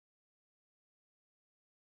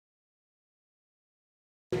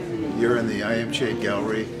You're in the Chait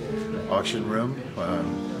Gallery auction room.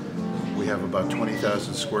 We have about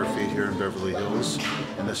 20,000 square feet here in Beverly Hills,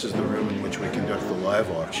 and this is the room in which we conduct the live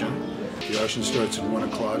auction. The auction starts at 1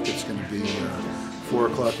 o'clock. It's going to be 4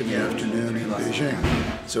 o'clock in the afternoon in Beijing.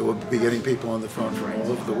 So we'll be getting people on the phone from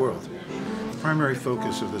all over the world. The primary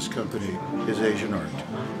focus of this company is Asian art,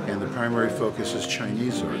 and the primary focus is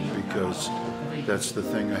Chinese art because that's the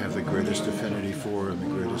thing I have the greatest affinity for and the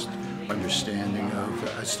greatest understanding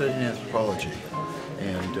of. I studied anthropology,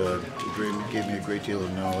 and it gave me a great deal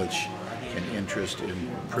of knowledge and interest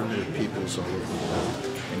in primitive peoples all over the world,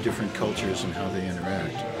 and different cultures and how they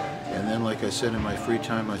interact. And then, like I said, in my free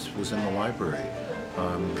time, I was in the library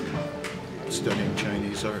studying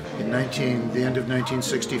Chinese art. In the end of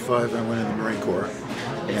 1965, I went in the Marine Corps,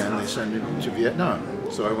 and they sent me to Vietnam.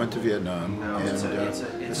 So I went to Vietnam, and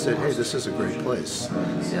I said, hey, this is a great place.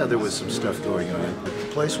 Yeah, there was some stuff going on, but the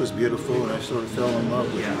place was beautiful, and I sort of fell in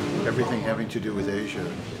love with everything having to do with Asia.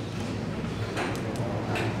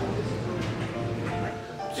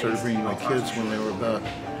 Started bringing my kids when they were about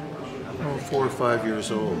 4 or 5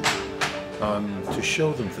 years old to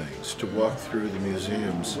show them things, to walk through the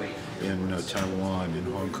museums in Taiwan,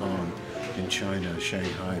 in Hong Kong, in China,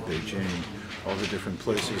 Shanghai, Beijing, all the different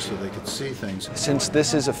places so they could see things. Since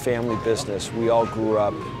this is a family business, we all grew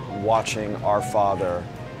up watching our father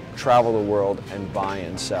travel the world and buy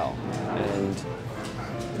and sell. And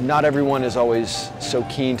not everyone is always so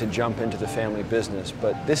keen to jump into the family business,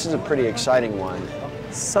 but this is a pretty exciting one.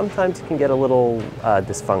 Sometimes it can get a little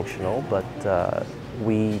dysfunctional, but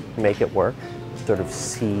we make it work. Sort of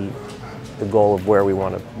see the goal of where we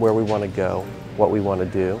want to go, what we want to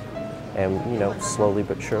do, and slowly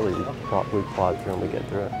but surely we plod through and we get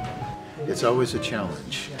through it. It's always a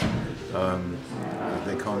challenge.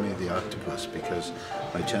 They call me the octopus because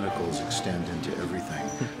my tentacles extend into everything.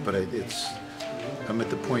 But I'm at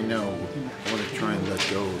the point now I want to try and let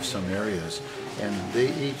go of some areas, and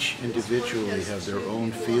they each individually have their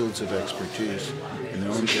own fields of expertise and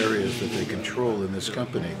their own areas that they control in this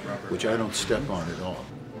company, which I don't step on at all.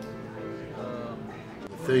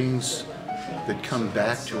 The things that come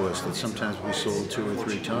back to us that sometimes we sold 2 or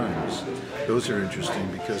 3 times, those are interesting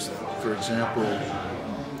because, for example,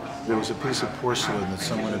 there was a piece of porcelain that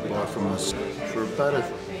someone had bought from us for about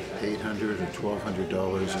 $800 or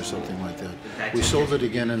 $1,200 or something like that. We sold it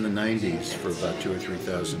again in the 90s for about $2,000 or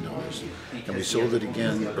 $3,000, and we sold it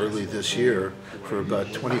again early this year for about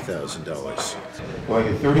 $20,000. Well,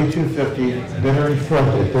 at $32.50, bidder in front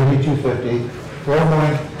at $32.50, fair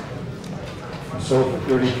mark. Sold for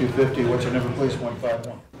 $32.50. What's your number, please?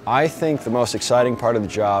 151. I think the most exciting part of the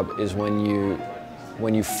job is when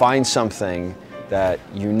you find something that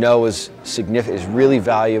you know is significant, is really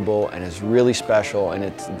valuable and is really special, and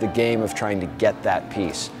it's the game of trying to get that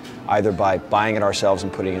piece, either by buying it ourselves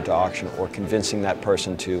and putting it to auction or convincing that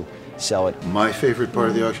person to sell it. My favorite part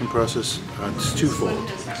of the auction process is twofold.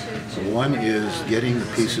 One is getting the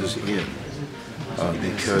pieces in,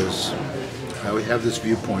 because I would have this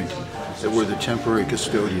viewpoint that we're the temporary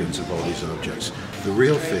custodians of all these objects. The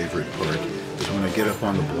real favorite part is when I get up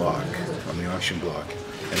on the block, on the auction block,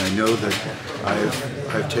 and I know that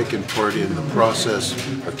I've taken part in the process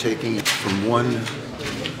of taking it from one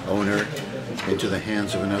owner into the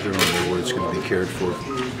hands of another owner where it's going to be cared for.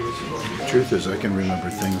 The truth is, I can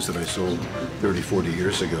remember things that I sold 30, 40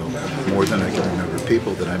 years ago more than I can remember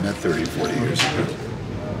people that I met 30, 40 years ago.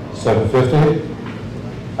 $750.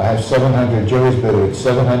 I have $700. Joey's bidder at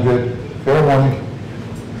 $700. Fair warning.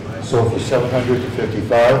 Sold for $700 to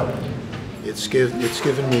 $55. It's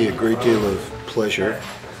given me a great deal of pleasure.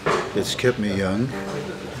 It's kept me young.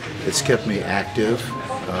 It's kept me active.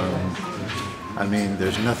 I mean,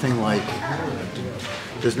 there's nothing like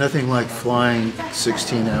flying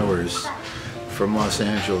 16 hours from Los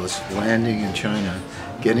Angeles, landing in China,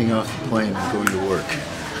 getting off the plane and going to work.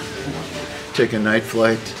 Take a night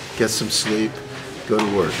flight, get some sleep, go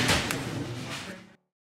to work.